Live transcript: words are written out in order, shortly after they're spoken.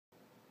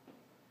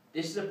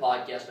This is a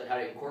podcast on how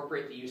to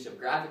incorporate the use of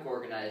graphic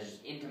organizers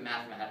into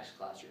mathematics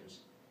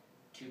classrooms,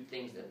 two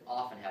things that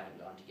often haven't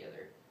gone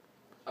together.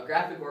 A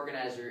graphic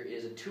organizer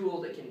is a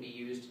tool that can be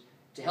used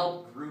to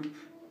help group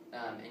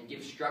and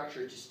give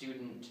structure to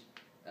student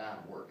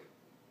work.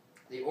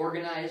 They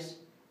organize,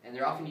 and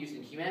they're often used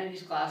in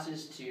humanities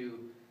classes to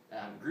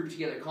group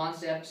together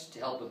concepts, to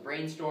help with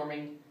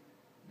brainstorming.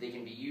 They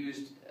can be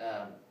used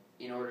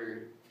in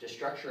order to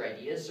structure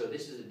ideas. So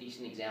this is a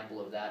decent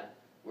example of that,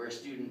 where a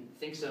student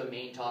thinks of a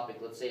main topic,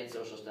 let's say in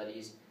social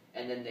studies,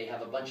 and then they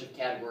have a bunch of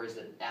categories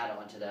that add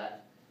on to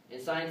that.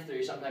 In science,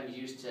 they're sometimes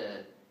used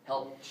to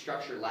help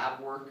structure lab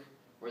work,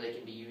 where they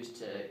can be used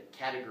to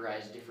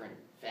categorize different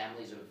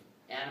families of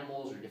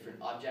animals or different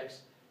objects.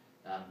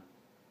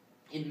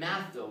 In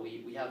math, though,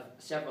 we have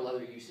several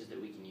other uses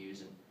that we can use.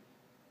 And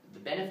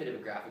the benefit of a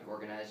graphic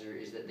organizer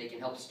is that they can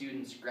help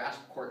students grasp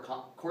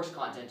course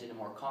content in a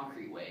more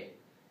concrete way,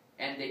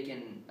 and they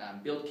can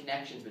build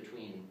connections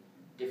between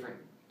different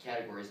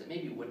categories that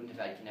maybe wouldn't have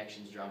had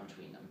connections drawn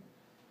between them.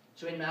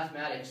 So in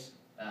mathematics,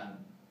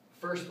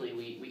 firstly,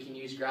 we can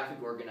use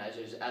graphic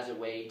organizers as a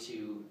way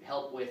to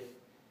help with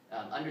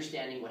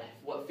understanding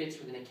what fits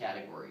within a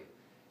category.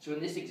 So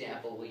in this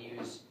example, we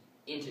use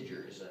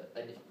integers.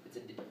 It's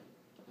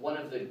one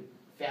of the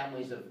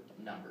families of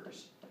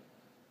numbers.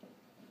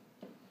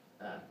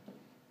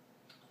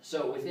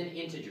 So within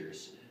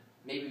integers,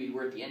 maybe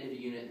we're at the end of the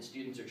unit and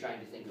students are trying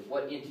to think of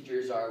what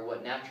integers are,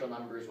 what natural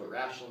numbers, what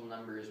rational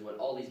numbers, what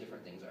all these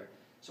different things are.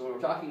 So when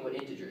we're talking about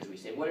integers, we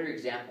say, what are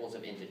examples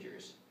of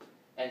integers?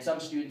 And some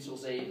students will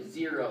say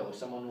 0,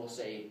 someone will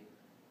say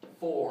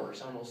 4,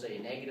 someone will say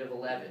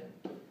 -11.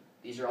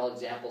 These are all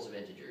examples of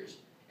integers.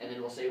 And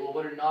then we'll say, well,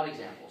 what are not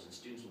examples? And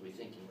students will be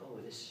thinking, oh,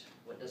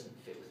 what doesn't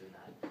fit within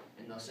that?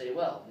 And they'll say,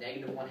 well,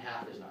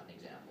 -1/2 is not an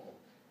example.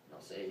 And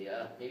they'll say,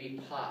 maybe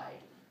pi.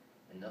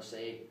 And they'll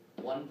say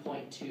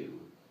 1.2.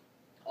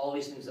 All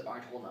these things that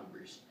aren't whole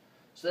numbers.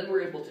 So then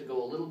we're able to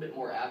go a little bit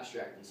more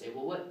abstract and say,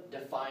 well, what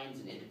defines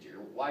an integer?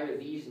 Why are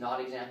these not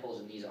examples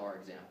and these are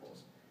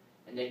examples?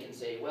 And they can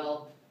say,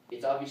 well,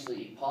 it's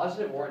obviously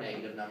positive or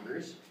negative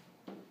numbers.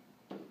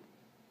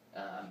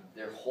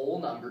 They're whole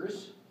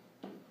numbers.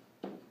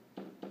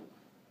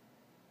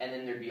 And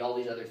then there'd be all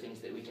these other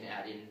things that we can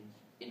add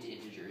into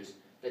integers,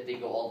 that they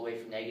go all the way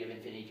from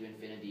 -infinity to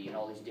infinity and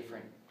all these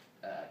different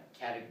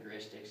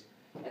characteristics.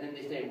 And then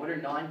they say, what are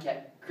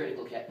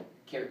non-critical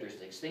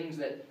characteristics? Things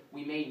that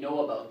we may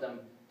know about them,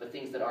 but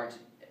things that aren't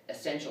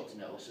essential to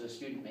know. So a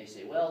student may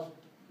say, well,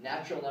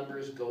 natural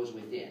numbers goes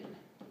within.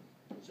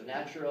 So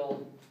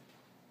natural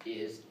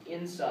is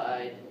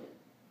inside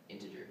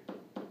integer.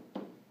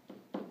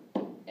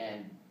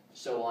 And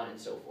so on and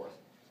so forth.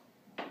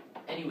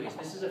 Anyways,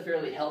 this is a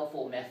fairly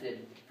helpful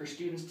method for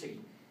students to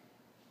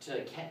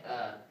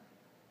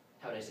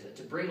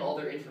bring all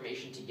their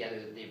information together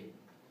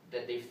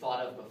that they've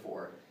thought of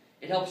before.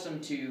 It helps them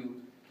to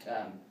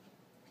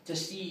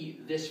see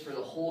this for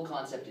the whole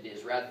concept it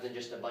is, rather than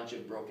just a bunch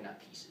of broken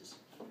up pieces.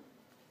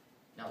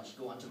 Now let's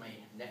go on to my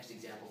next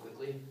example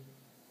quickly.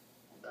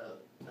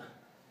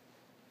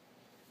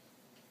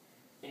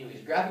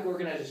 Anyways, graphic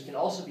organizers can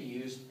also be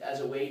used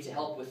as a way to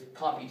help with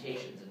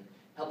computations and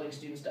helping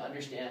students to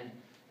understand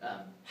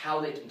how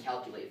they can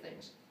calculate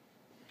things.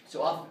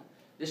 So often,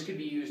 this could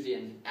be used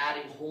in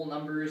adding whole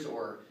numbers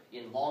or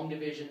in long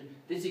division.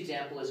 This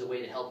example is a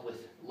way to help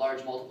with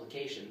large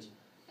multiplications.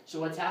 So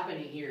what's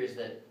happening here is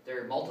that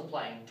they're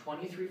multiplying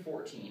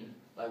 2314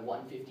 by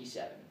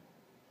 157.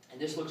 And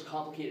this looks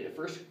complicated at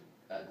first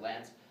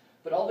glance,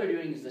 but all they're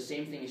doing is the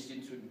same thing as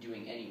students would be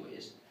doing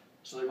anyways.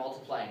 So they're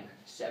multiplying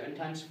 7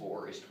 times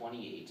 4 is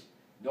 28.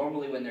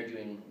 Normally when they're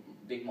doing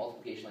big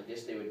multiplication like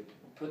this, they would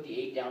put the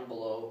 8 down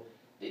below,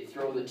 they'd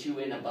throw the 2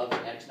 in above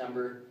the next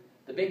number.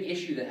 The big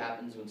issue that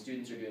happens when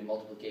students are doing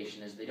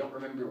multiplication is they don't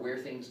remember where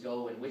things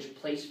go and which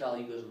place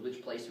value goes with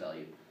which place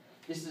value.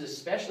 This is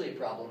especially a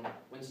problem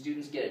when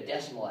students get a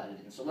decimal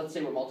added in. So let's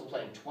say we're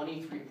multiplying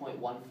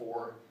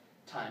 23.14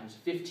 times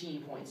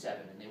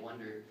 15.7, and they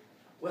wonder,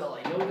 well,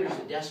 I know there's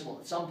a decimal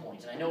at some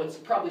point, and I know it's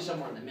probably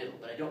somewhere in the middle,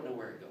 but I don't know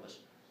where it goes.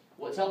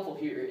 What's helpful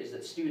here is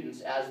that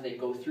students, as they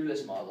go through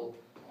this model,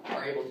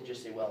 are able to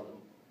just say, well,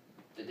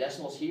 the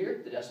decimal's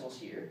here,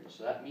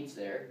 so that meets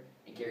there,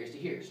 and carries to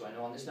here. So I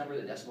know on this number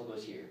the decimal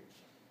goes here.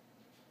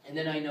 And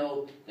then I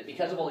know that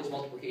because of all these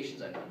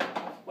multiplications I've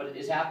done, what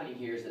is happening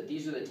here is that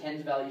these are the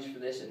tens values for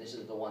this, and this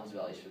is the ones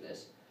values for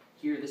this.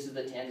 Here, this is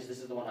the tens, this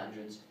is the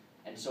 100s,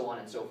 and so on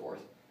and so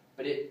forth.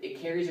 But it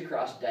carries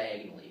across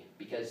diagonally,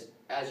 because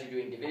as you're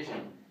doing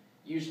division,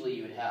 usually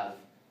you would have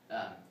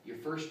your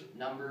first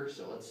number,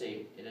 so let's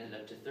say it ended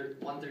up to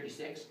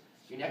 136.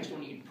 Your next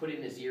one, you'd put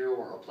in a 0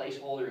 or a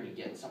placeholder, and you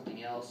get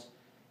something else.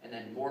 And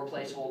then more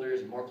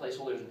placeholders,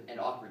 and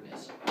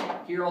awkwardness.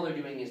 Here all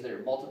they're doing is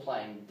they're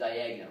multiplying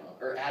diagonal,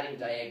 or adding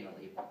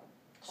diagonally.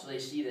 So they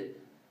see that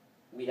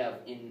we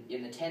have,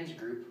 in the tens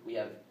group, we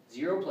have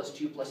 0 plus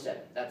 2 plus 7,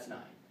 that's 9.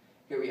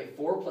 Here we have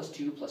 4 plus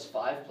 2 plus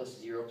 5 plus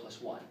 0 plus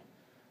 1.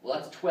 Well,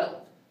 that's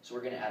 12. So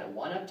we're going to add a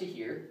 1 up to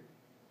here,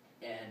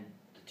 and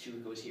the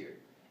 2 goes here,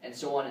 and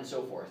so on and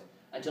so forth.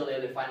 until they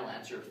have their final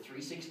answer of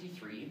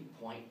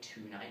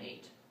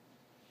 363.298,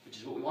 which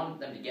is what we want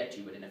them to get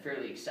to, but in a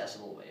fairly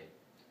accessible way.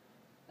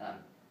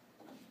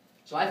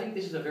 So I think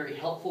this is a very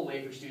helpful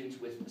way for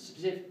students with,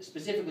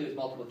 specifically with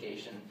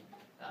multiplication.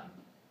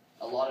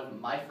 A lot of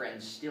my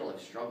friends still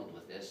have struggled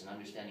with this and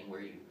understanding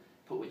where you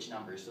put which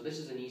numbers. So this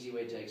is an easy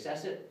way to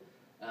access it.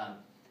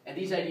 And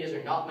these ideas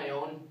are not my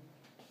own.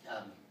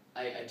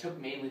 I took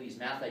mainly these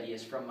math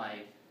ideas from my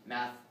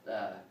math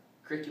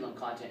curriculum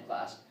content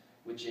class,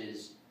 which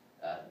is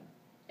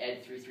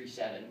Ed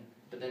 337.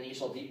 But then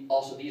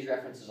also these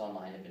references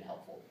online have been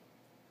helpful.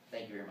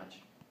 Thank you very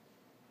much.